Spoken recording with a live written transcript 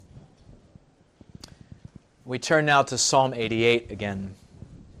We turn now to Psalm 88 again.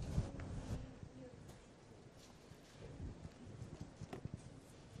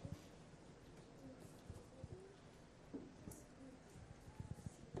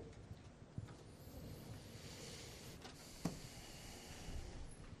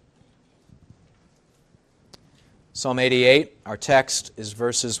 Psalm 88, our text is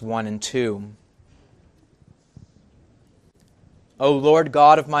verses 1 and 2. O Lord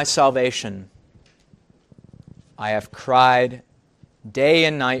God of my salvation, I have cried day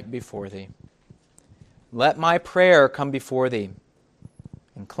and night before Thee. Let my prayer come before Thee.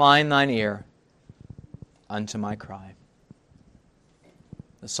 Incline Thine ear unto my cry.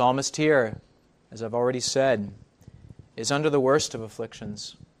 The psalmist here, as I've already said, is under the worst of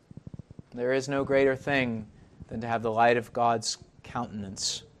afflictions. There is no greater thing than to have the light of God's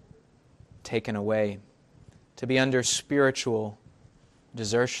countenance taken away, to be under spiritual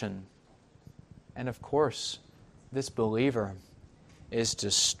desertion. And of course, this believer is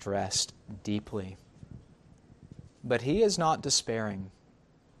distressed deeply. But he is not despairing.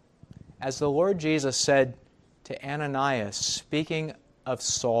 As the Lord Jesus said to Ananias, speaking of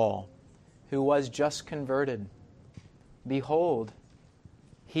Saul, who was just converted, behold,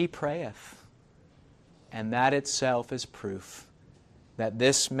 he prayeth. And that itself is proof that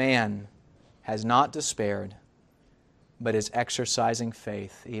this man has not despaired, but is exercising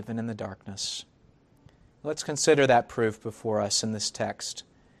faith even in the darkness. Let's consider that proof before us in this text.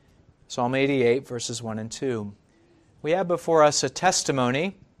 Psalm 88, verses 1 and 2. We have before us a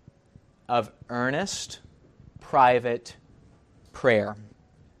testimony of earnest, private prayer.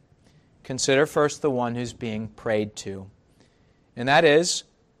 Consider first the one who's being prayed to, and that is,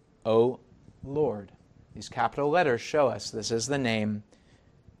 O Lord. These capital letters show us this is the name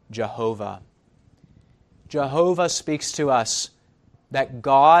Jehovah. Jehovah speaks to us that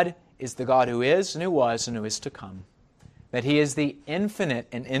God is the God who is and who was and who is to come. That He is the infinite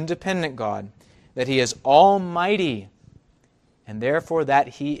and independent God. That He is almighty. And therefore that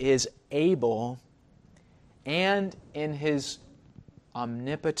He is able and in His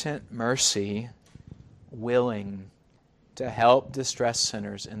omnipotent mercy willing to help distressed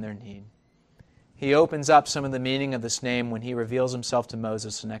sinners in their need. He opens up some of the meaning of this name when He reveals Himself to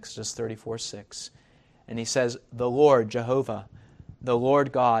Moses in Exodus 34:6. And He says, the Lord, Jehovah, the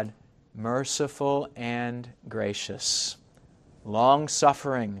Lord God, merciful and gracious,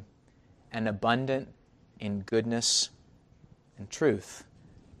 long-suffering and abundant in goodness and truth.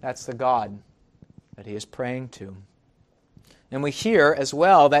 That's the God that He is praying to. And we hear as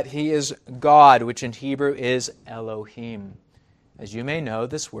well that He is God, which in Hebrew is Elohim. As you may know,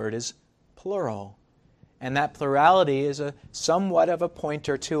 this word is plural. And that plurality is somewhat of a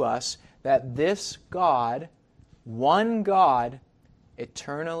pointer to us that this God, one God,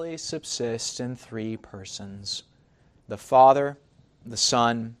 eternally subsists in three persons: the Father, the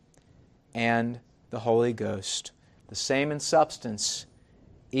Son, and the Holy Ghost. The same in substance,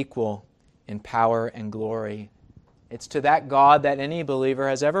 equal in power and glory. It's to that God that any believer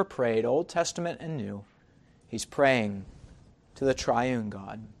has ever prayed, Old Testament and New. He's praying to the triune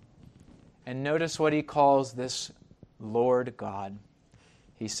God. And notice what He calls this Lord God.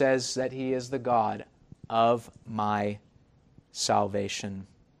 He says that He is the God of my salvation.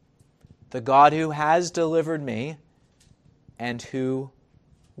 The God who has delivered me and who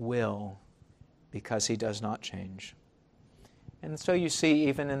will, because He does not change. And so you see,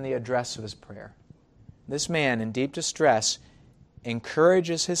 even in the address of his prayer, this man in deep distress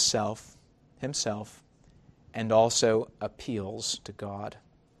encourages himself, and also appeals to God.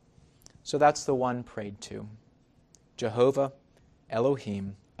 So that's the one prayed to. Jehovah,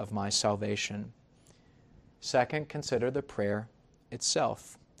 Elohim of my salvation. Second, consider the prayer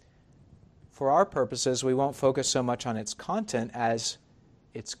itself. For our purposes, we won't focus so much on its content as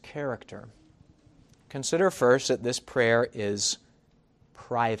its character. Consider first that this prayer is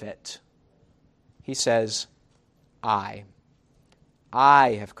private. He says, I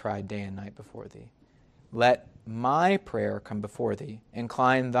have cried day and night before Thee. Let my prayer come before Thee.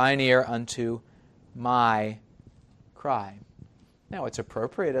 Incline Thine ear unto my cry. Now, it's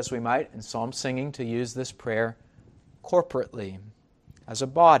appropriate, as we might in psalm singing, to use this prayer corporately, as a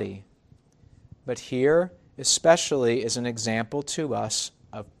body. But here, especially, is an example to us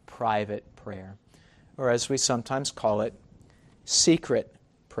of private prayer, or as we sometimes call it, secret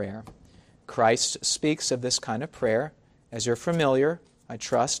prayer. Christ speaks of this kind of prayer, as you're familiar, I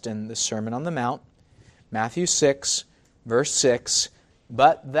trust, in the Sermon on the Mount. Matthew 6, verse 6,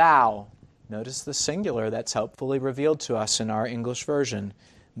 but thou, notice the singular that's helpfully revealed to us in our English version,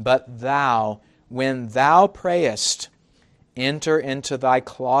 but thou, when thou prayest, enter into thy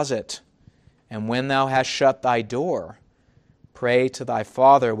closet, And when thou hast shut thy door, pray to thy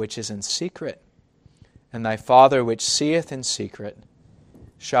Father which is in secret, and thy Father which seeth in secret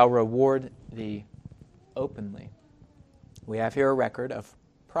shall reward thee openly. We have here a record of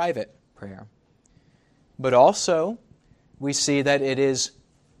private prayer. But also, we see that it is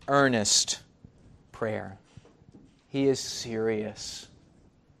earnest prayer. He is serious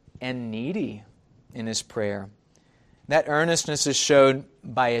and needy in his prayer. That earnestness is shown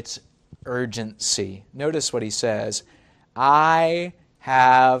by its urgency. Notice what he says, I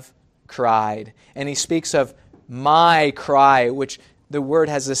have cried. And he speaks of my cry, which the word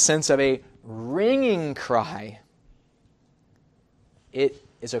has the sense of a ringing cry. It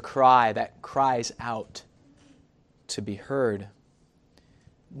is a cry that cries out to be heard.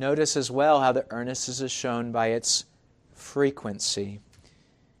 Notice as well how the earnestness is shown by its frequency.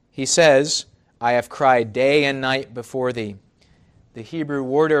 He says, I have cried day and night before thee. The Hebrew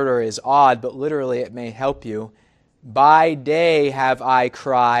word order is odd, but literally it may help you. By day have I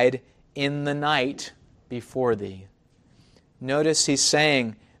cried, in the night before thee. Notice he's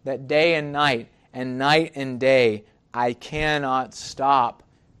saying that day and night and day, I cannot stop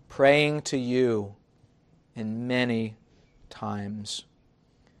praying to you in many times.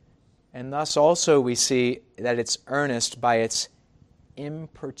 And thus also we see that it's earnest by its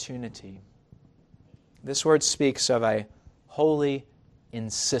importunity. This word speaks of a holy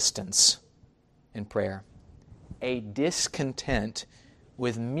insistence in prayer, a discontent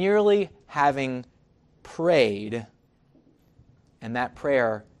with merely having prayed and that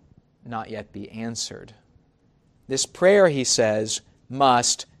prayer not yet be answered. This prayer, he says,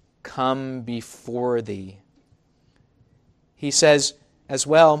 must come before thee. He says as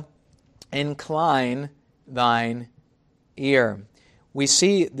well, incline thine ear. We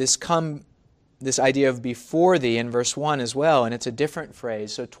see this idea of before thee in verse 1 as well, and it's a different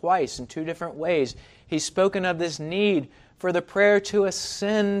phrase. So twice, in two different ways, he's spoken of this need for the prayer to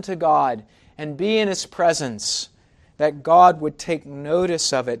ascend to God and be in His presence, that God would take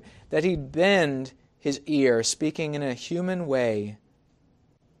notice of it, that He'd bend His ear, speaking in a human way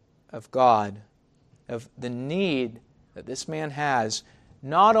of God, of the need that this man has,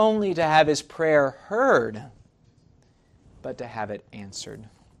 not only to have his prayer heard, but to have it answered.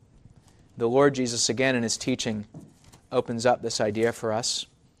 The Lord Jesus, again in His teaching, opens up this idea for us.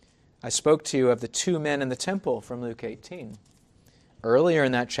 I spoke to you of the two men in the temple from Luke 18. Earlier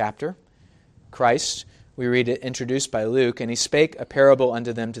in that chapter, Christ, we read it introduced by Luke, and He spake a parable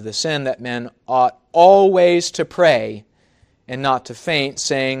unto them to this end, that men ought always to pray and not to faint,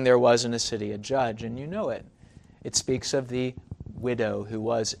 saying there was in a city a judge. And you know it. It speaks of the widow who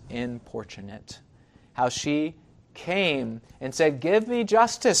was importunate, how she came and said, give me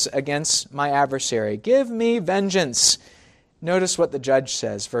justice against my adversary. Give me vengeance. Notice what the judge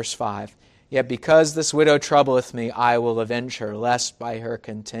says, verse 5. Yet because this widow troubleth me, I will avenge her, lest by her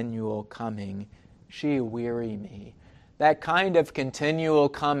continual coming she weary me. That kind of continual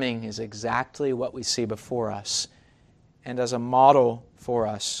coming is exactly what we see before us. And as a model for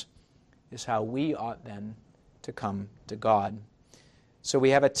us is how we ought then to come to God. So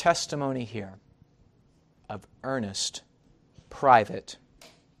we have a testimony here of earnest, private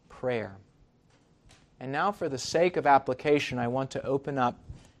prayer. And now for the sake of application, I want to open up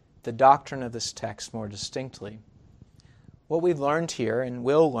the doctrine of this text more distinctly. What we've learned here and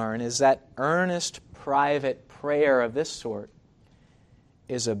will learn is that earnest, private prayer of this sort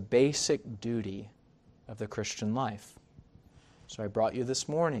is a basic duty of the Christian life. So I brought you this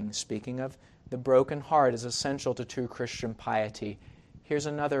morning, speaking of the broken heart is essential to true Christian piety. Here's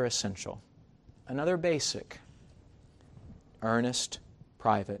another essential, another basic, earnest,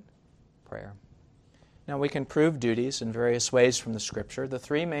 private prayer. Now we can prove duties in various ways from the Scripture. The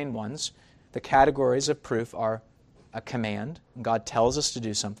three main ones, the categories of proof are a command, God tells us to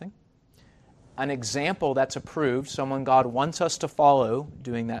do something, an example that's approved, someone God wants us to follow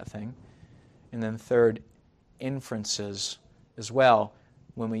doing that thing, and then third, inferences as well,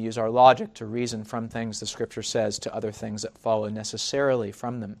 when we use our logic to reason from things the Scripture says to other things that follow necessarily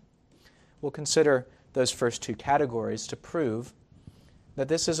from them. We'll consider those first two categories to prove that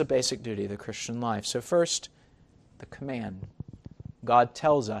this is a basic duty of the Christian life. So first, the command. God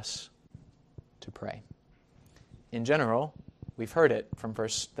tells us to pray. In general, we've heard it from 1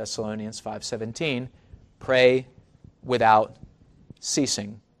 Thessalonians 5:17, pray without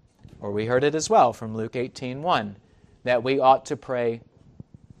ceasing. Or we heard it as well from Luke 18:1, that we ought to pray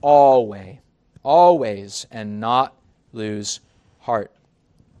always, and not lose heart.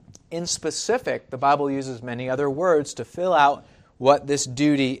 In specific, the Bible uses many other words to fill out what this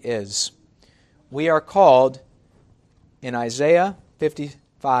duty is. We are called in Isaiah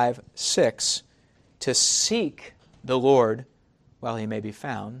 5, 6, to seek the Lord while he may be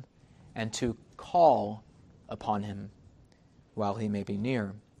found, and to call upon him while he may be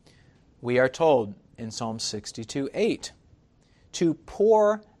near. We are told in Psalm 62, 8, to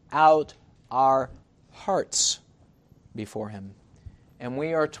pour out our hearts before him. And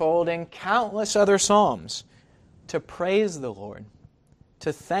we are told in countless other psalms to praise the Lord,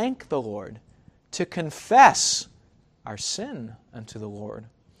 to thank the Lord, to confess our sin unto the Lord.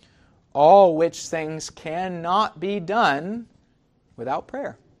 All which things cannot be done without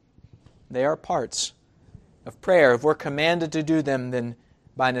prayer. They are parts of prayer. If we're commanded to do them, then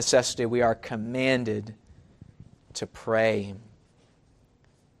by necessity we are commanded to pray.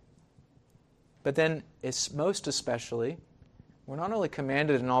 But then, it's most especially, we're not only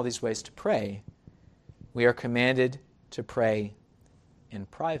commanded in all these ways to pray, we are commanded to pray in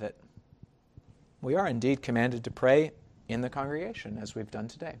private. We are indeed commanded to pray in the congregation, as we've done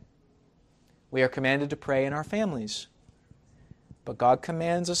today. We are commanded to pray in our families. But God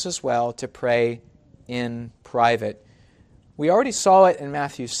commands us as well to pray in private. We already saw it in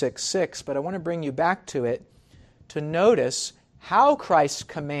Matthew 6:6, but I want to bring you back to it to notice how Christ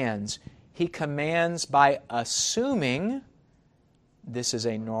commands. He commands by assuming this is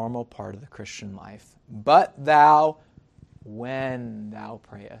a normal part of the Christian life. But thou, when thou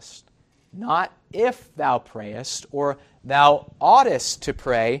prayest. Not if thou prayest, or thou oughtest to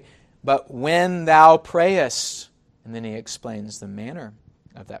pray, but when thou prayest. And then he explains the manner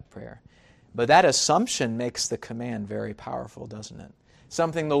of that prayer. But that assumption makes the command very powerful, doesn't it?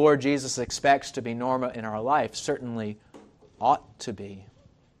 Something the Lord Jesus expects to be normal in our life certainly ought to be.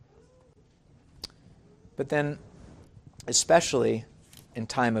 But then, especially in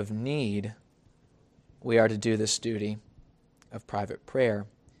time of need, we are to do this duty of private prayer.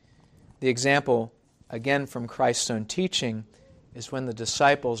 The example, again from Christ's own teaching, is when the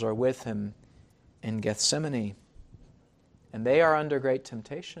disciples are with him in Gethsemane. And they are under great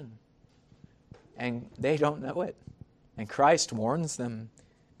temptation. And they don't know it. And Christ warns them.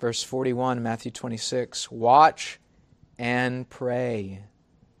 Verse 41, Matthew 26, watch and pray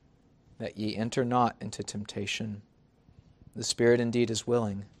that ye enter not into temptation. The spirit indeed is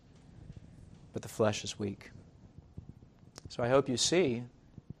willing, but the flesh is weak. So I hope you see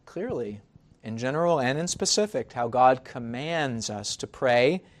clearly, in general and in specific, how God commands us to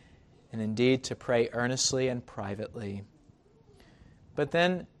pray, and indeed to pray earnestly and privately. But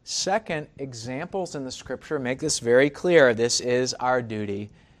then, second, examples in the Scripture make this very clear. This is our duty.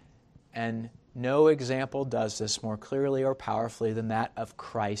 And no example does this more clearly or powerfully than that of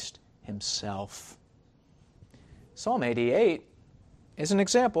Christ himself. Psalm 88 is an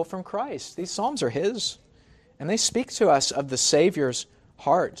example from Christ. These psalms are his. And they speak to us of the Savior's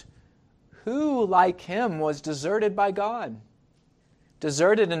heart. Who, like him, was deserted by God?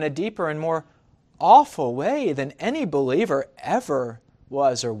 Deserted in a deeper and more awful way than any believer ever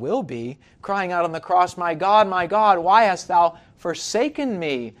was or will be, crying out on the cross, my God, why hast thou forsaken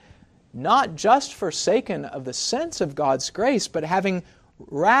me? Not just forsaken of the sense of God's grace, but having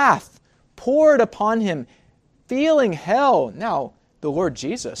wrath poured upon him, feeling hell. Now, the Lord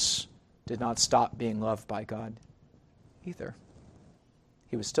Jesus did not stop being loved by God either.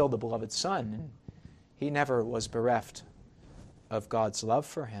 He was still the beloved Son, and he never was bereft of God's love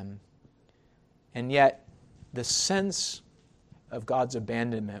for him. And yet, the sense of God's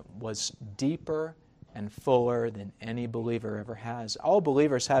abandonment was deeper and fuller than any believer ever has. All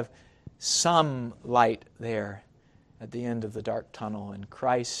believers have some light there at the end of the dark tunnel, and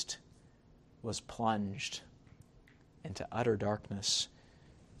Christ was plunged into utter darkness.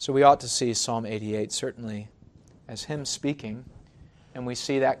 So we ought to see Psalm 88 certainly as him speaking, and we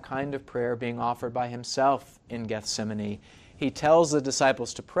see that kind of prayer being offered by himself in Gethsemane. He tells the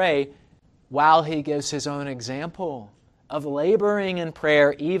disciples to pray while he gives his own example of laboring in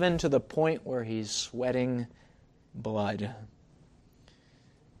prayer, even to the point where he's sweating blood.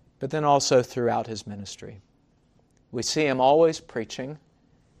 But then also throughout his ministry. We see him always preaching,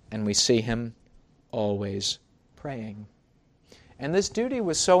 and we see him always praying. And this duty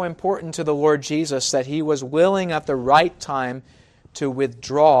was so important to the Lord Jesus that he was willing at the right time to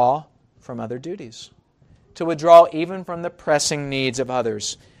withdraw from other duties, to withdraw even from the pressing needs of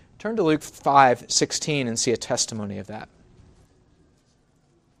others. Turn to Luke 5:16 and see a testimony of that.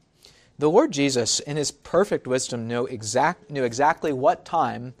 The Lord Jesus, in his perfect wisdom, knew exactly what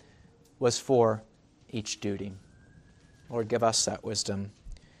time was for each duty. Lord, give us that wisdom.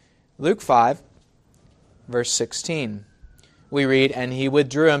 Luke 5, verse 16, we read, and he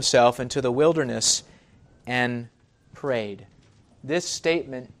withdrew himself into the wilderness and prayed. This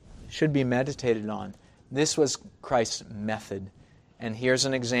statement should be meditated on. This was Christ's method. And here's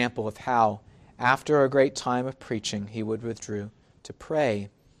an example of how, after a great time of preaching, he would withdraw to pray,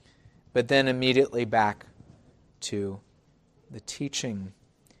 but then immediately back to the teaching.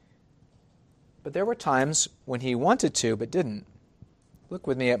 But there were times when he wanted to, but didn't. Look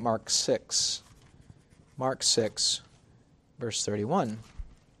with me at Mark 6. Mark 6, verse 31.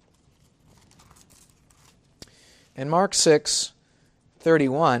 In Mark 6,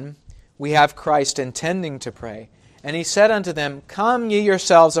 31, we have Christ intending to pray. And he said unto them, Come ye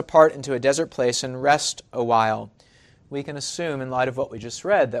yourselves apart into a desert place and rest a while. We can assume, in light of what we just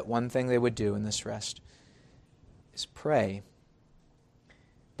read, that one thing they would do in this rest is pray.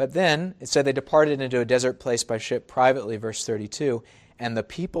 But then, it said they departed into a desert place by ship privately, verse 32, and the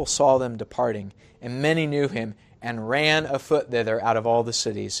people saw them departing, and many knew him, and ran afoot thither out of all the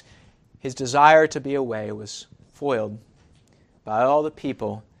cities. His desire to be away was foiled by all the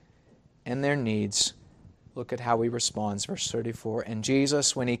people and their needs. Look at how he responds, verse 34. And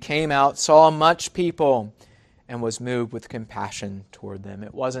Jesus, when he came out, saw much people and was moved with compassion toward them.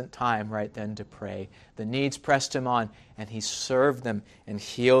 It wasn't time right then to pray. The needs pressed him on, and he served them and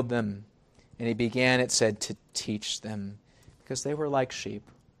healed them. And he began, it said, to teach them, because they were like sheep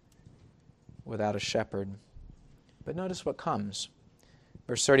without a shepherd. But notice what comes.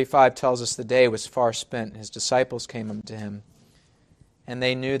 Verse 35 tells us the day was far spent. His disciples came up to him, and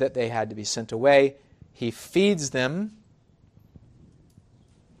they knew that they had to be sent away. He feeds them,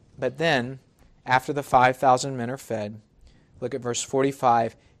 but then, after the 5,000 men are fed, look at verse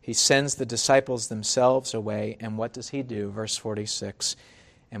 45, he sends the disciples themselves away, and what does he do? Verse 46,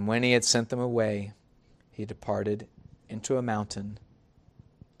 and when he had sent them away, he departed into a mountain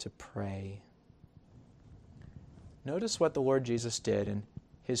to pray. Notice what the Lord Jesus did in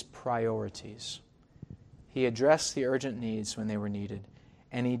his priorities. He addressed the urgent needs when they were needed,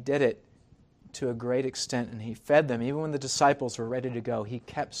 and he did it to a great extent, and he fed them. Even when the disciples were ready to go, he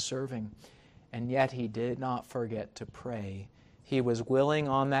kept serving, and yet he did not forget to pray. He was willing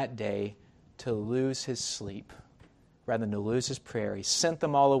on that day to lose his sleep rather than to lose his prayer. He sent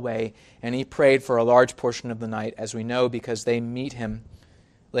them all away, and he prayed for a large portion of the night, as we know, because they meet him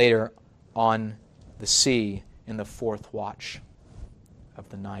later on the sea in the fourth watch of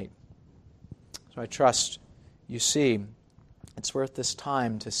the night. So I trust you see it's worth this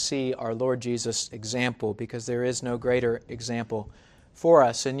time to see our Lord Jesus' example, because there is no greater example for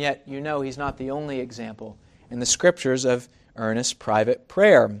us. And yet, you know, he's not the only example in the Scriptures of earnest private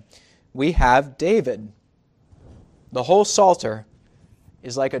prayer. We have David. The whole Psalter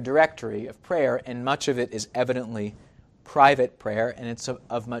is like a directory of prayer, and much of it is evidently private prayer, and it's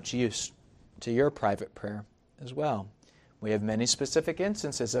of much use to your private prayer as well. We have many specific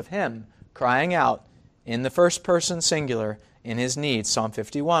instances of him crying out in the first person singular in his needs. Psalm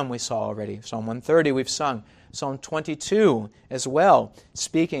 51 we saw already. Psalm 130 we've sung. Psalm 22 as well,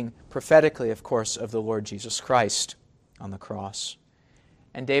 speaking prophetically, of course, of the Lord Jesus Christ on the cross.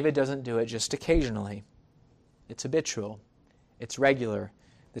 And David doesn't do it just occasionally. It's habitual. It's regular.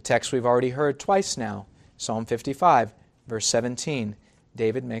 The text we've already heard twice now, Psalm 55, verse 17,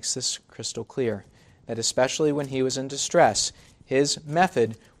 David makes this crystal clear, that especially when he was in distress, his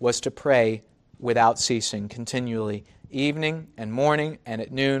method was to pray without ceasing, continually. Evening and morning and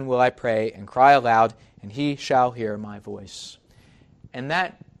at noon will I pray and cry aloud, and he shall hear my voice. And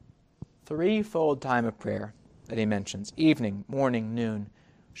that threefold time of prayer that he mentions, evening, morning, noon,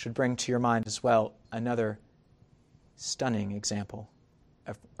 should bring to your mind as well another stunning example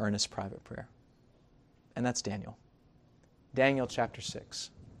of earnest private prayer. And that's Daniel. Daniel chapter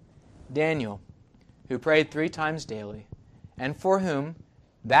 6. Daniel, who prayed 3 times daily, and for whom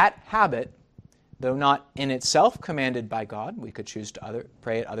that habit, though not in itself commanded by God, we could choose to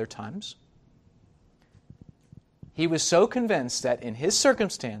pray at other times, he was so convinced that in his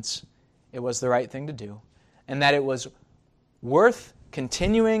circumstance it was the right thing to do, and that it was worth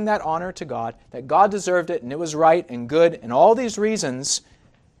continuing that honor to God, that God deserved it, and it was right and good, and all these reasons,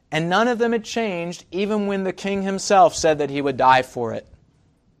 and none of them had changed, even when the king himself said that he would die for it.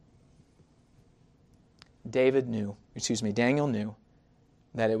 Daniel knew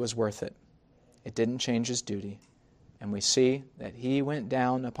that it was worth it. It didn't change his duty. And we see that he went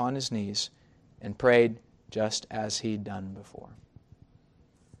down upon his knees and prayed just as he'd done before.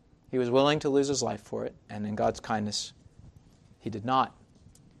 He was willing to lose his life for it, and in God's kindness, he did not.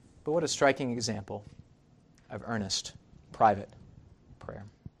 But what a striking example of earnest, private prayer.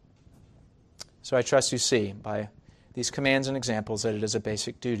 So I trust you see by these commands and examples that it is a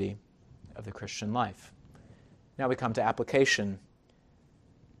basic duty of the Christian life. Now we come to application.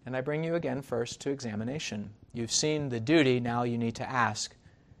 And I bring you again first to examination. You've seen the duty, now you need to ask,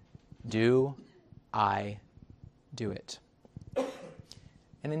 do I do it?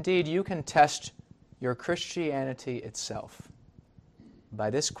 And indeed, you can test your Christianity itself by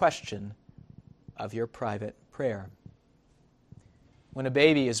this question of your private prayer. When a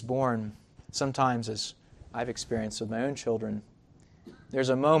baby is born, sometimes, as I've experienced with my own children, there's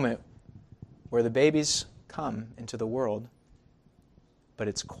a moment where the babies come into the world, but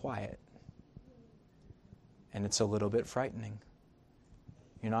it's quiet. And it's a little bit frightening.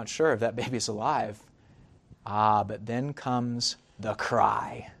 You're not sure if that baby's alive. But then comes the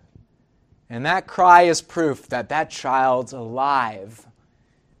cry. And that cry is proof that that child's alive.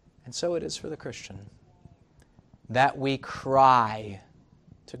 And so it is for the Christian. That we cry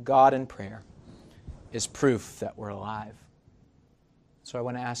to God in prayer is proof that we're alive. So I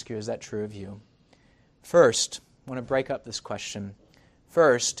want to ask you, is that true of you? First, I want to break up this question.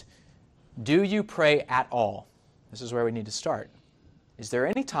 First, do you pray at all? This is where we need to start. Is there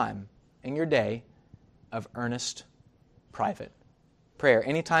any time in your day of earnest, private prayer?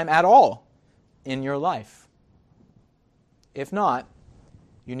 Any time at all in your life? If not,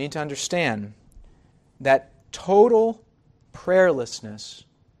 you need to understand that total prayerlessness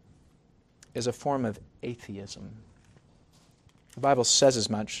is a form of atheism. The Bible says as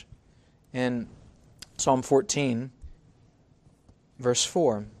much in Psalm 14, verse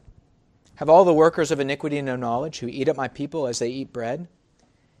 4. Have all the workers of iniquity no knowledge, who eat up my people as they eat bread,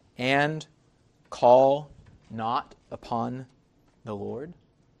 and call not upon the Lord?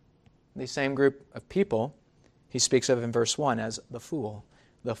 The same group of people he speaks of in verse 1 as the fool.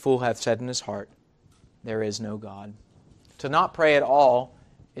 The fool hath said in his heart, there is no God. To not pray at all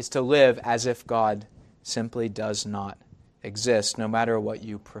is to live as if God simply does not exist, no matter what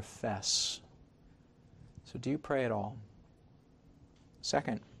you profess. So do you pray at all?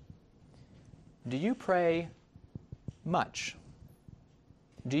 Second, do you pray much?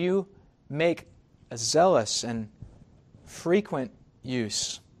 Do you make a zealous and frequent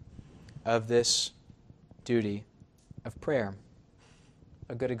use of this duty of prayer?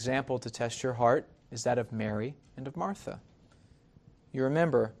 A good example to test your heart is that of Mary and of Martha. You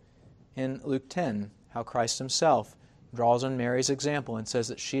remember in Luke 10 how Christ himself draws on Mary's example and says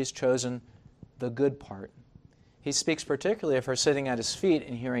that she has chosen the good part. He speaks particularly of her sitting at his feet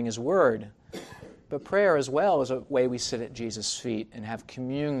and hearing his word. But prayer as well is a way we sit at Jesus' feet and have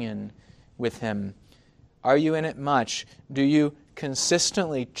communion with him. Are you in it much? Do you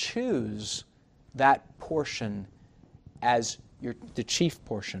consistently choose that portion as the chief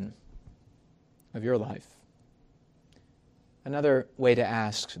portion of your life? Another way to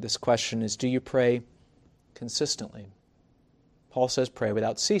ask this question is, do you pray consistently? Paul says pray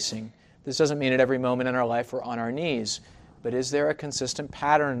without ceasing. This doesn't mean at every moment in our life we're on our knees, but is there a consistent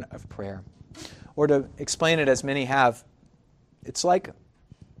pattern of prayer? Or to explain it as many have, it's like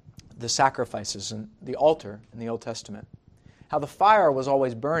the sacrifices and the altar in the Old Testament. How the fire was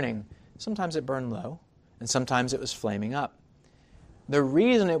always burning. Sometimes it burned low, and sometimes it was flaming up. The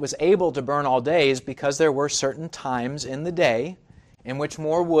reason it was able to burn all day is because there were certain times in the day in which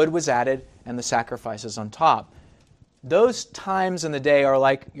more wood was added and the sacrifices on top. Those times in the day are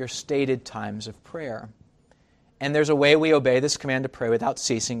like your stated times of prayer. And there's a way we obey this command to pray without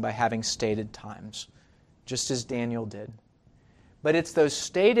ceasing by having stated times, just as Daniel did. But it's those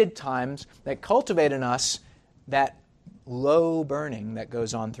stated times that cultivate in us that low burning that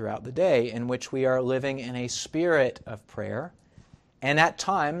goes on throughout the day, in which we are living in a spirit of prayer, and at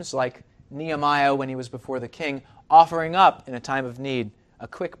times, like Nehemiah when he was before the king, offering up in a time of need a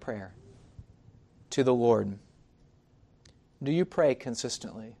quick prayer to the Lord. Do you pray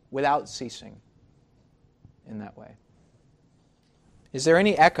consistently, without ceasing, in that way? Is there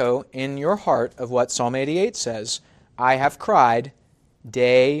any echo in your heart of what Psalm 88 says? I have cried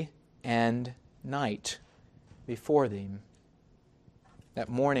day and night before thee. At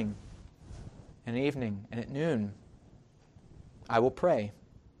morning and evening and at noon, I will pray.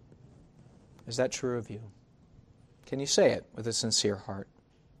 Is that true of you? Can you say it with a sincere heart?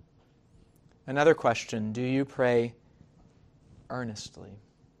 Another question, do you pray earnestly,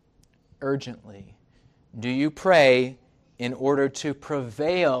 urgently? Do you pray in order to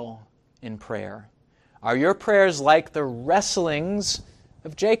prevail in prayer? Are your prayers like the wrestlings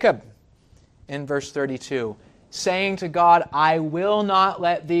of Jacob in verse 32, saying to God, I will not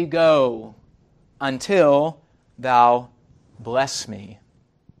let thee go until thou bless me?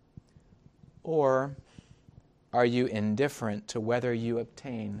 Or are you indifferent to whether you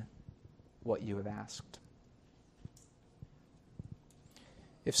obtain what you have asked?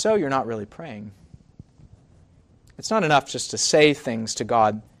 If so, you're not really praying. It's not enough just to say things to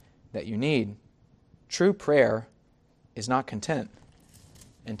God that you need. True prayer is not content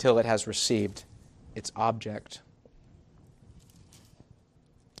until it has received its object.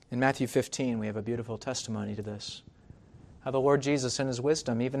 In Matthew 15, we have a beautiful testimony to this. How the Lord Jesus, in his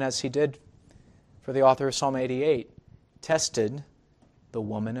wisdom, even as he did for the author of Psalm 88, tested the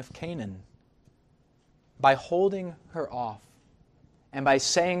woman of Canaan by holding her off and by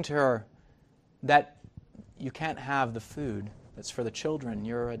saying to her that you can't have the food that's for the children.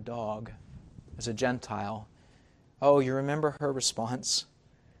 You're a dog, as a Gentile. Oh, you remember her response?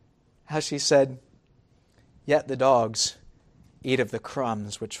 How she said, "Yet the dogs eat of the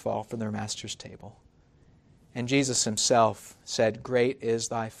crumbs which fall from their master's table." And Jesus himself said, "Great is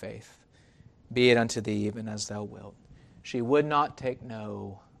thy faith. Be it unto thee even as thou wilt." She would not take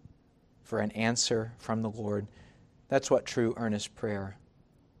no for an answer from the Lord. That's what true earnest prayer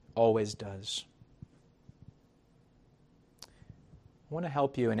always does. I want to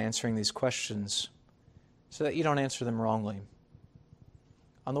help you in answering these questions so that you don't answer them wrongly.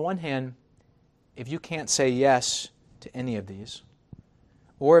 On the one hand, if you can't say yes to any of these,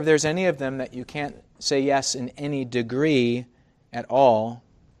 or if there's any of them that you can't say yes in any degree at all,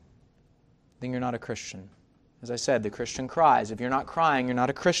 then you're not a Christian. As I said, the Christian cries. If you're not crying, you're not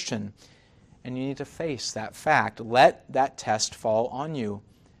a Christian. And you need to face that fact. Let that test fall on you.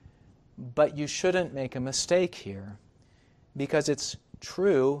 But you shouldn't make a mistake here, because it's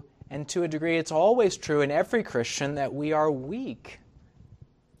true, and to a degree it's always true in every Christian, that we are weak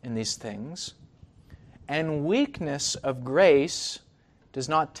in these things. And weakness of grace does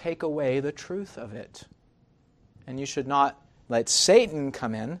not take away the truth of it. And you should not let Satan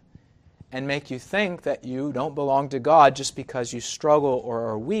come in and make you think that you don't belong to God just because you struggle or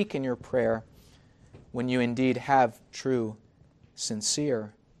are weak in your prayer, when you indeed have true,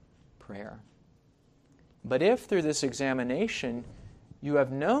 sincere prayer. But if through this examination you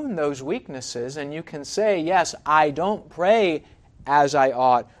have known those weaknesses and you can say, yes, I don't pray as I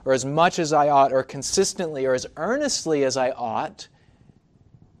ought, or as much as I ought, or consistently, or as earnestly as I ought,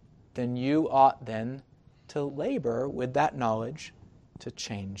 then you ought then to labor with that knowledge to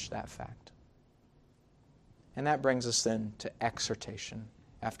change that fact. And that brings us then to exhortation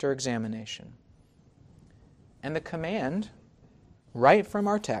after examination. And the command, right from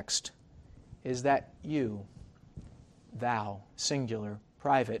our text, is that you, thou, singular,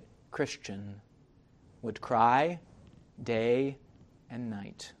 private Christian, would cry day and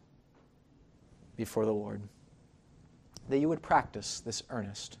night before the Lord. That you would practice this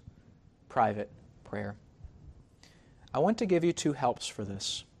earnest, private prayer. I want to give you two helps for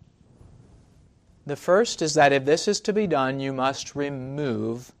this. The first is that if this is to be done, you must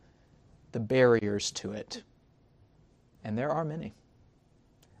remove the barriers to it. And there are many.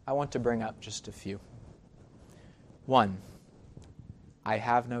 I want to bring up just a few. One, I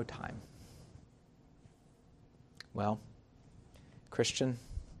have no time. Well, Christian,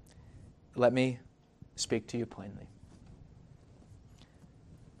 let me speak to you plainly.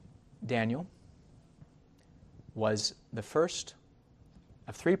 Daniel was the first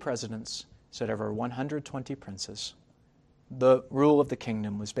of 3 presidents set over 120 princes. The rule of the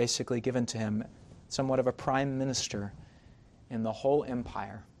kingdom was basically given to him, somewhat of a prime minister in the whole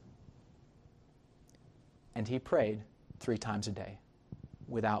empire. And he prayed 3 times a day,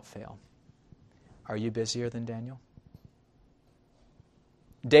 without fail. Are you busier than Daniel?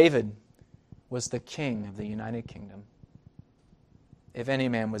 David was the king of the United Kingdom. If any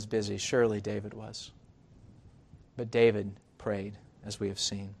man was busy, surely David was. But David prayed, as we have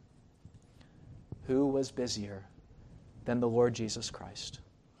seen. Who was busier than the Lord Jesus Christ?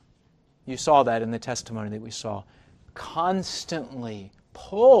 You saw that in the testimony that we saw. Constantly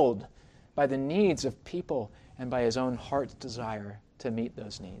pulled by the needs of people and by his own heart's desire to meet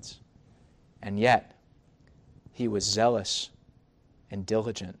those needs. And yet, he was zealous and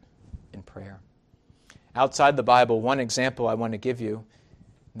diligent in prayer. Outside the Bible, one example I want to give you,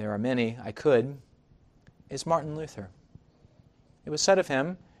 there are many I could, is Martin Luther. It was said of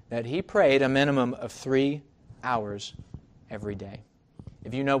him that he prayed a minimum of 3 hours every day.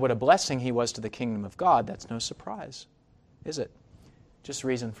 If you know what a blessing he was to the kingdom of God, that's no surprise, is it? Just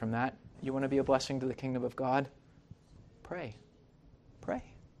reason from that. You want to be a blessing to the kingdom of God? Pray. Pray.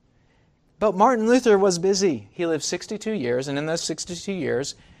 But Martin Luther was busy. He lived 62 years, and in those 62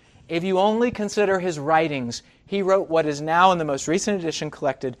 years, if you only consider his writings, he wrote what is now in the most recent edition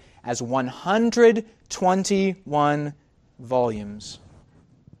collected as 121 volumes.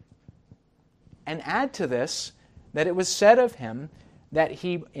 And add to this that it was said of him that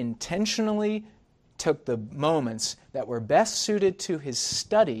he intentionally took the moments that were best suited to his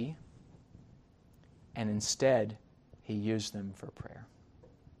study and instead he used them for prayer.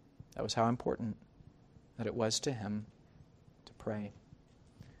 That was how important that it was to him to pray.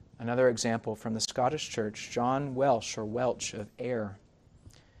 Another example from the Scottish Church, John Welsh, or Welch of Ayr.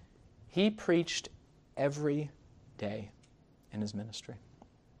 He preached every day in his ministry.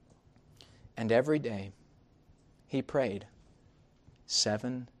 And every day he prayed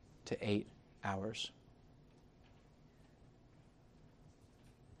 7 to 8 hours.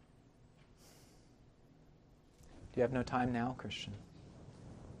 Do you have no time now, Christian?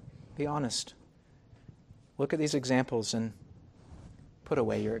 Be honest. Look at these examples and put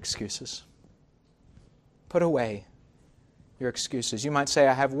away your excuses. Put away your excuses. You might say,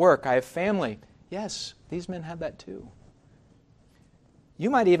 I have work, I have family. Yes, these men had that too. You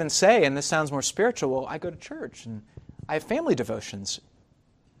might even say, and this sounds more spiritual, well, I go to church and I have family devotions.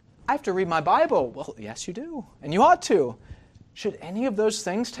 I have to read my Bible. Well, yes, you do. And you ought to. Should any of those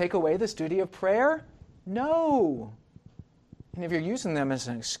things take away this duty of prayer? No. And if you're using them as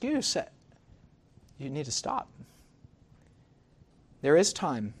an excuse, you need to stop. There is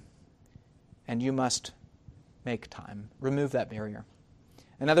time, and you must make time. Remove that barrier.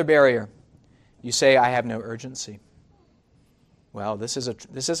 Another barrier. You say, I have no urgency. Well, this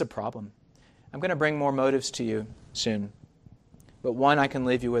is a problem. I'm going to bring more motives to you soon. But one I can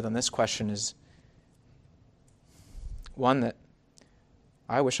leave you with on this question is one that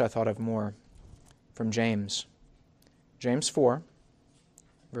I wish I thought of more, from James. James 4,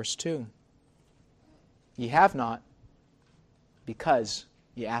 verse 2. Ye have not, because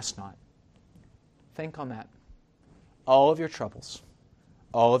ye ask not. Think on that. All of your troubles,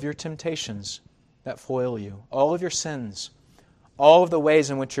 all of your temptations that foil you, all of your sins, all of the ways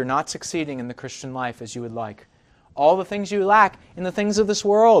in which you're not succeeding in the Christian life as you would like, all the things you lack in the things of this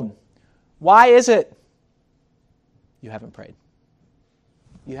world. Why is it? You haven't prayed.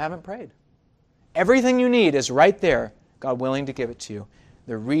 You haven't prayed. Everything you need is right there, God willing to give it to you.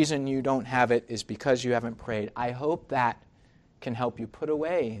 The reason you don't have it is because you haven't prayed. I hope that can help you put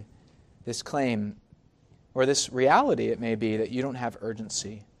away this claim, or this reality it may be, that you don't have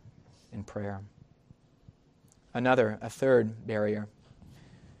urgency in prayer. A third barrier.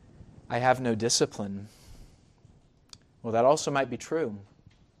 I have no discipline. Well, that also might be true.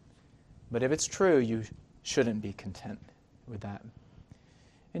 But if it's true, you shouldn't be content with that.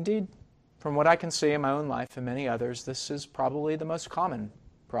 Indeed, from what I can see in my own life and many others, this is probably the most common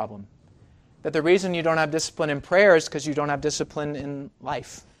problem. That the reason you don't have discipline in prayer is because you don't have discipline in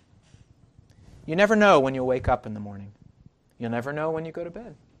life. You never know when you'll wake up in the morning. You'll never know when you go to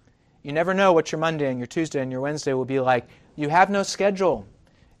bed. You never know what your Monday and your Tuesday and your Wednesday will be like. You have no schedule.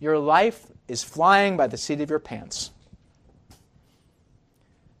 Your life is flying by the seat of your pants.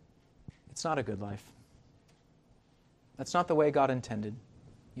 It's not a good life. That's not the way God intended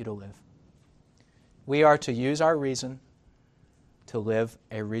you to live. We are to use our reason to live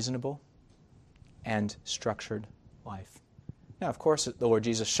a reasonable and structured life. Now, of course, the Lord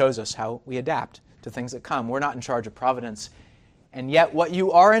Jesus shows us how we adapt to things that come. We're not in charge of providence. And yet, what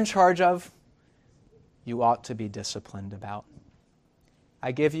you are in charge of, you ought to be disciplined about.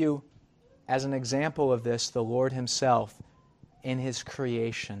 I give you, as an example of this, the Lord Himself in His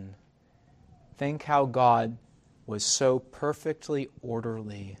creation. Think how God was so perfectly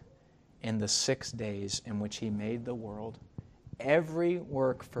orderly in the 6 days in which He made the world. Every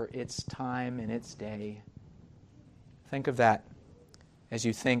work for its time and its day. Think of that as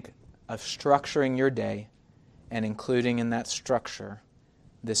you think of structuring your day and including in that structure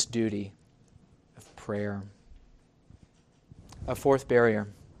this duty of prayer. A fourth barrier.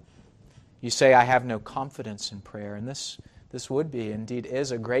 You say, I have no confidence in prayer. And this would be, indeed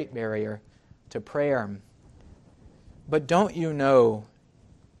is, a great barrier to prayer. But don't you know,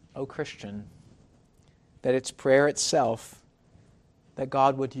 O Christian, that it's prayer itself that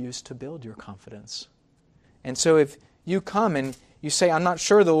God would use to build your confidence? And so if you come and you say, I'm not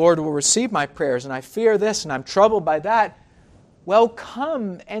sure the Lord will receive my prayers, and I fear this, and I'm troubled by that, well,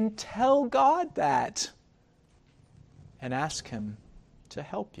 come and tell God that and ask Him to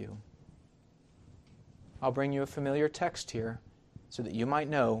help you. I'll bring you a familiar text here so that you might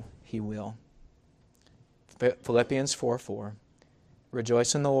know He will. Philippians 4:4.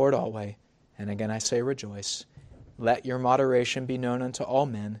 Rejoice in the Lord always, and again I say rejoice. Let your moderation be known unto all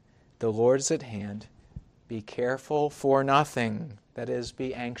men. The Lord is at hand. Be careful for nothing, that is,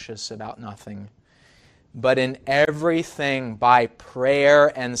 be anxious about nothing, but in everything by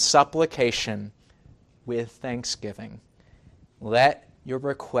prayer and supplication with thanksgiving. Let your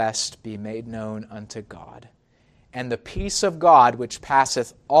request be made known unto God. And the peace of God, which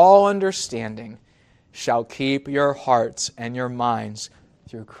passeth all understanding, shall keep your hearts and your minds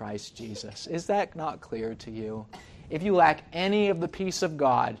through Christ Jesus. Is that not clear to you? If you lack any of the peace of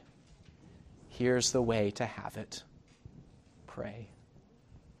God, here's the way to have it. Pray.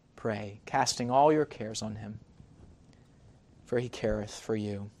 Pray, casting all your cares on Him, for He careth for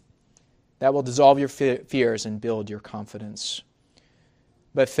you. that will dissolve your fears and build your confidence.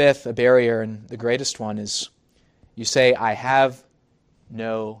 But fifth, a barrier, and the greatest one, is you say, I have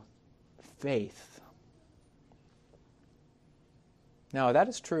no faith. Now, that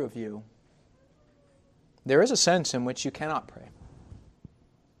is true of you. There is a sense in which you cannot pray.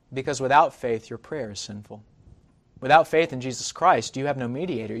 Because without faith, your prayer is sinful. Without faith in Jesus Christ, you have no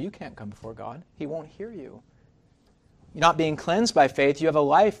mediator. You can't come before God. He won't hear you. You're not being cleansed by faith. You have a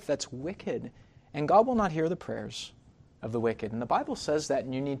life that's wicked. And God will not hear the prayers of the wicked. And the Bible says that,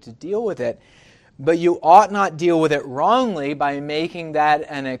 and you need to deal with it. But you ought not deal with it wrongly by making that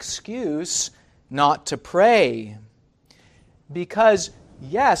an excuse not to pray. Because,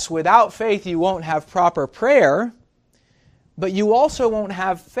 yes, without faith you won't have proper prayer, but you also won't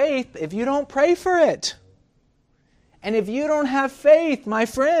have faith if you don't pray for it. And if you don't have faith, my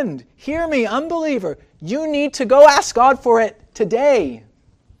friend, hear me, unbeliever, you need to go ask God for it today.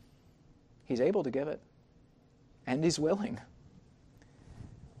 He's able to give it, and He's willing.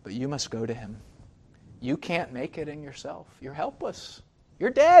 But you must go to Him. You can't make it in yourself. You're helpless. You're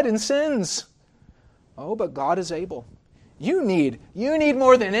dead in sins. Oh, but God is able. You need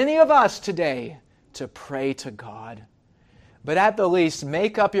more than any of us today to pray to God. But at the least,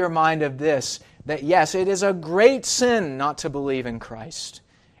 make up your mind of this, that yes, it is a great sin not to believe in Christ.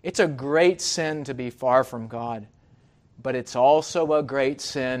 It's a great sin to be far from God. But it's also a great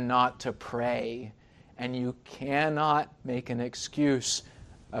sin not to pray. And you cannot make an excuse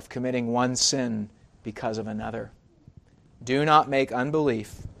of committing one sin because of another. Do not make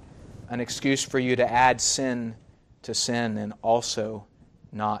unbelief an excuse for you to add sin to sin and also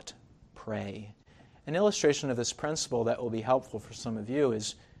not pray. An illustration of this principle that will be helpful for some of you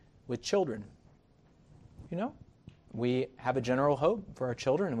is with children. You know, we have a general hope for our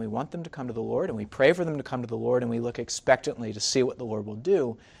children and we want them to come to the Lord and we pray for them to come to the Lord and we look expectantly to see what the Lord will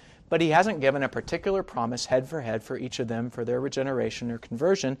do. But He hasn't given a particular promise head for each of them for their regeneration or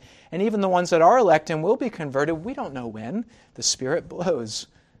conversion. And even the ones that are elect and will be converted, we don't know when. The Spirit blows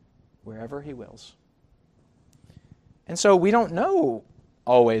wherever He wills. And so we don't know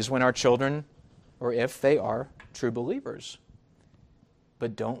always when our children, or if they are true believers.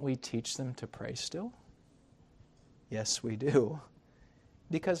 But don't we teach them to pray still? Yes, we do.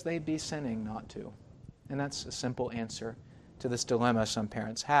 Because they'd be sinning not to. And that's a simple answer to this dilemma some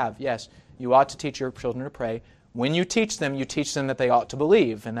parents have. Yes, you ought to teach your children to pray. When you teach them that they ought to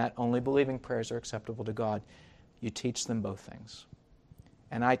believe, and that only believing prayers are acceptable to God. You teach them both things.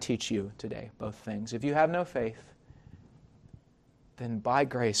 And I teach you today both things. If you have no faith, then by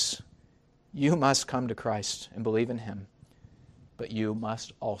grace, you must come to Christ and believe in Him. But you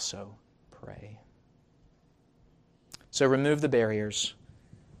must also pray. So remove the barriers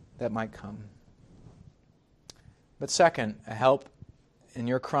that might come. But second, a help in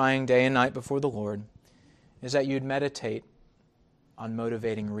your crying day and night before the Lord is that you'd meditate on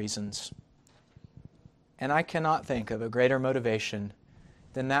motivating reasons. And I cannot think of a greater motivation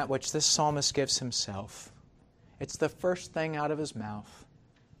than that which this psalmist gives himself. It's the first thing out of his mouth.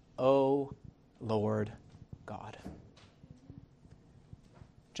 O Lord God.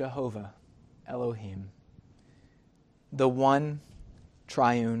 Jehovah, Elohim, the one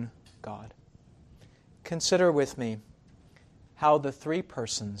triune God. Consider with me how the three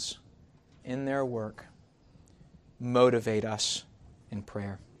persons in their work motivate us in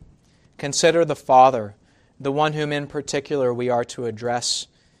prayer. Consider the Father, the one whom in particular we are to address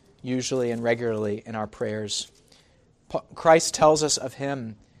usually and regularly in our prayers. Christ tells us of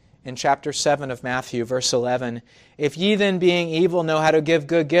Him in chapter 7 of Matthew, verse 11, If ye then being evil know how to give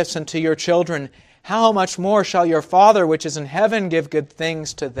good gifts unto your children, how much more shall your Father which is in heaven give good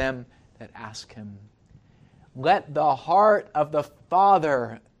things to them that ask Him? Let the heart of the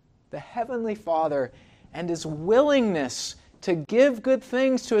Father, the Heavenly Father, and His willingness to give good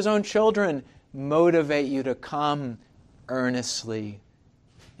things to His own children motivate you to come earnestly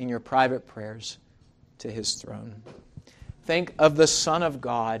in your private prayers to His throne. Think of the Son of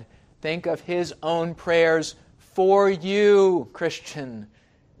God. Think of His own prayers for you, Christian.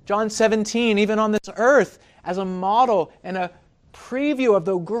 John 17, even on this earth, as a model and a preview of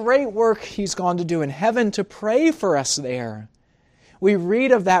the great work He's gone to do in heaven to pray for us there. We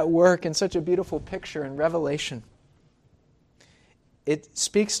read of that work in such a beautiful picture in Revelation. It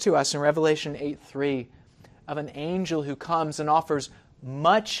speaks to us in Revelation 8:3 of an angel who comes and offers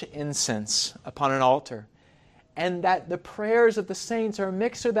much incense upon an altar, and that the prayers of the saints are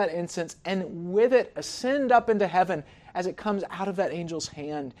mixed with that incense and with it ascend up into heaven as it comes out of that angel's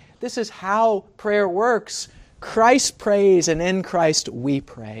hand. This is how prayer works. Christ prays, and in Christ we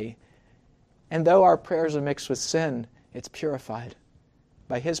pray. And though our prayers are mixed with sin, it's purified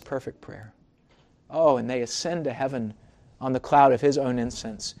by His perfect prayer. Oh, and they ascend to heaven on the cloud of His own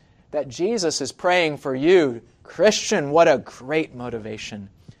incense. That Jesus is praying for you, Christian, what a great motivation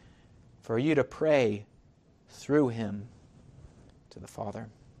for you to pray through Him to the Father.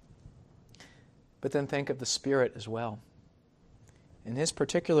 But then think of the Spirit as well. In His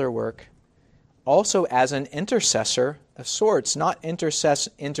particular work, also as an intercessor of sorts, not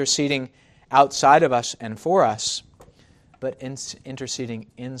interceding outside of us and for us, but interceding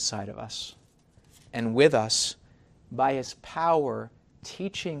inside of us and with us by His power,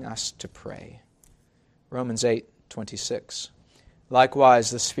 teaching us to pray. Romans 8:26. Likewise,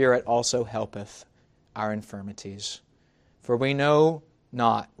 the Spirit also helpeth our infirmities. For we know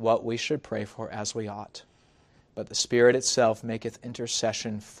not what we should pray for as we ought, but the Spirit itself maketh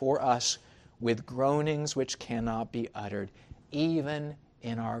intercession for us with groanings which cannot be uttered, even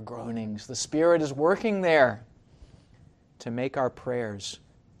in our groanings. The Spirit is working there to make our prayers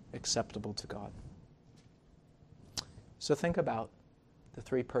acceptable to God. So think about the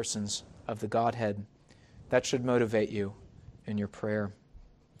three persons of the Godhead. That should motivate you in your prayer.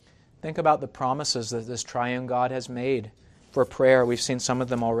 Think about the promises that this triune God has made for prayer. We've seen some of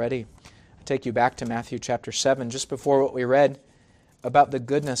them already. I take you back to Matthew chapter 7, just before what we read about the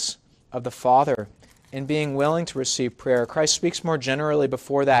goodness of the Father in being willing to receive prayer. Christ speaks more generally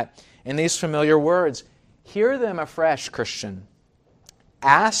before that in these familiar words. Hear them afresh, Christian.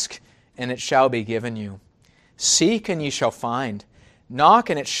 Ask, and it shall be given you. Seek, and ye shall find. Knock,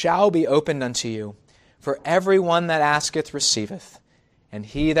 and it shall be opened unto you. For every one that asketh receiveth, and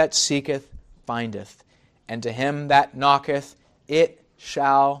he that seeketh findeth, and to him that knocketh it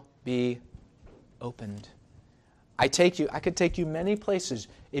shall be opened. I could take you many places.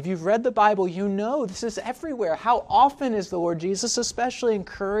 If you've read the Bible, you know this is everywhere. How often is the Lord Jesus especially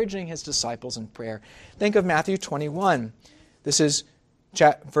encouraging His disciples in prayer? Think of Matthew 21. This is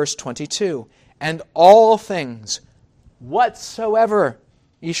verse 22. And all things whatsoever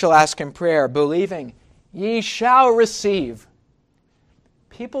ye shall ask in prayer, believing, ye shall receive.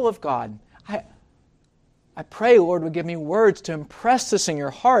 People of God, I pray, Lord, would give me words to impress this in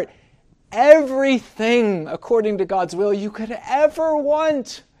your heart. Everything according to God's will you could ever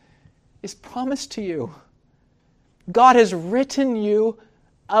want is promised to you. God has written you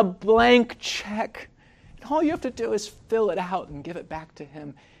a blank check. And all you have to do is fill it out and give it back to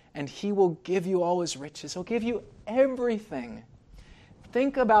Him, and He will give you all His riches. He'll give you everything.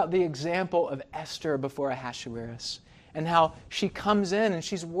 Think about the example of Esther before Ahasuerus and how she comes in and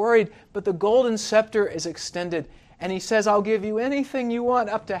she's worried, but the golden scepter is extended. And he says, I'll give you anything you want,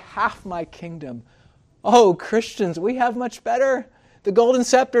 up to half my kingdom. Oh, Christians, we have much better. The golden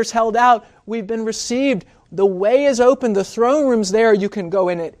scepter's held out. We've been received. The way is open. The throne room's there. You can go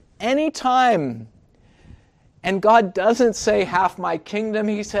in at any time. And God doesn't say half my kingdom.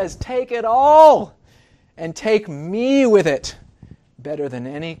 He says, take it all and take me with it. Better than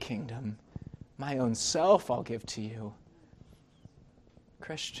any kingdom. My own self I'll give to you.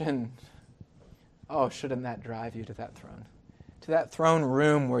 Christian, oh, shouldn't that drive you to that throne? To that throne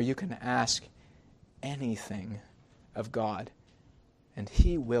room where you can ask anything of God, and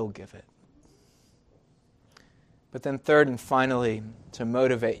He will give it. But then third and finally, to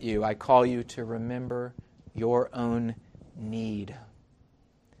motivate you, I call you to remember your own need.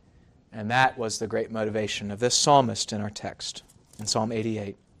 And that was the great motivation of this psalmist in our text, in Psalm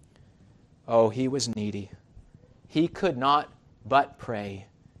 88. Oh, he was needy. He could not but pray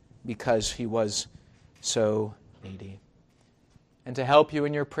because he was so needy. And to help you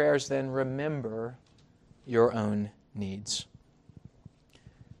in your prayers, then remember your own needs.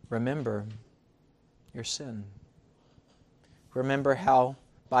 Remember your sin. Remember how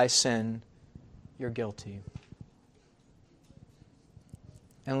by sin you're guilty.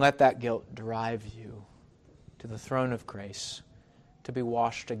 And let that guilt drive you to the throne of grace to be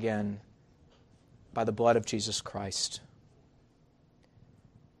washed again by the blood of Jesus Christ.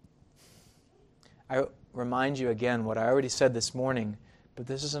 I remind you again what I already said this morning, but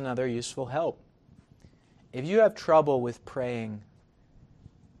this is another useful help. If you have trouble with praying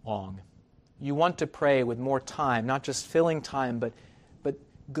long, you want to pray with more time, not just filling time, but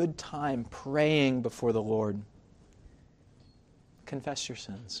good time praying before the Lord, confess your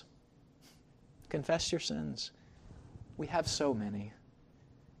sins. Confess your sins. We have so many.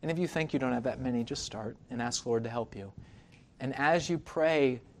 And if you think you don't have that many, just start and ask the Lord to help you. And as you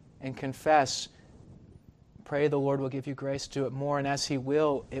pray and confess, pray the Lord will give you grace to do it more. And as He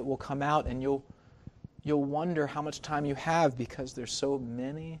will, it will come out, and you'll wonder how much time you have because there's so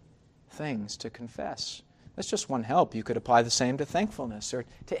many things to confess. That's just one help. You could apply the same to thankfulness or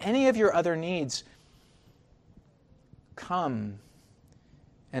to any of your other needs. Come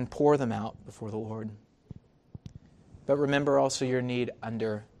and pour them out before the Lord. But remember also your need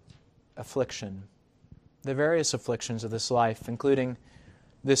under affliction, the various afflictions of this life, including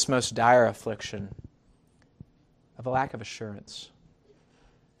this most dire affliction of a lack of assurance,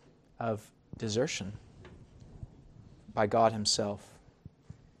 of desertion by God Himself.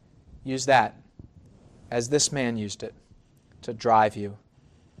 Use that, as this man used it, to drive you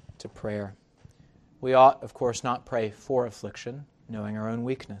to prayer. We ought, of course, not pray for affliction, knowing our own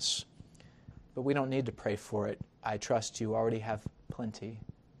weakness. But we don't need to pray for it. I trust you already have plenty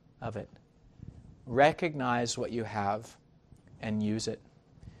of it. Recognize what you have and use it.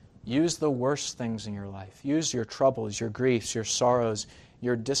 Use the worst things in your life. Use your troubles, your griefs, your sorrows,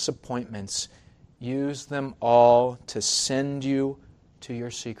 your disappointments. Use them all to send you to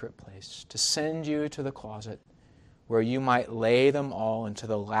your secret place, to send you to the closet where you might lay them all into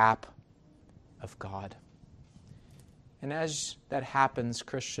the lap of God. And as that happens,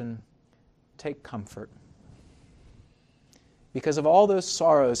 Christian, take comfort. Because of all those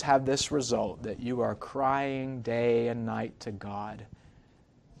sorrows have this result, that you are crying day and night to God.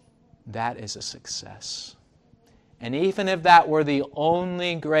 That is a success. And even if that were the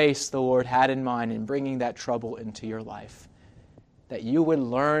only grace the Lord had in mind in bringing that trouble into your life, that you would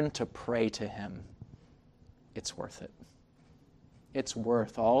learn to pray to Him, it's worth it. It's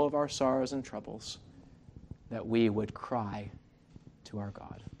worth all of our sorrows and troubles that we would cry to our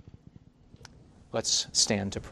God. Let's stand to pray.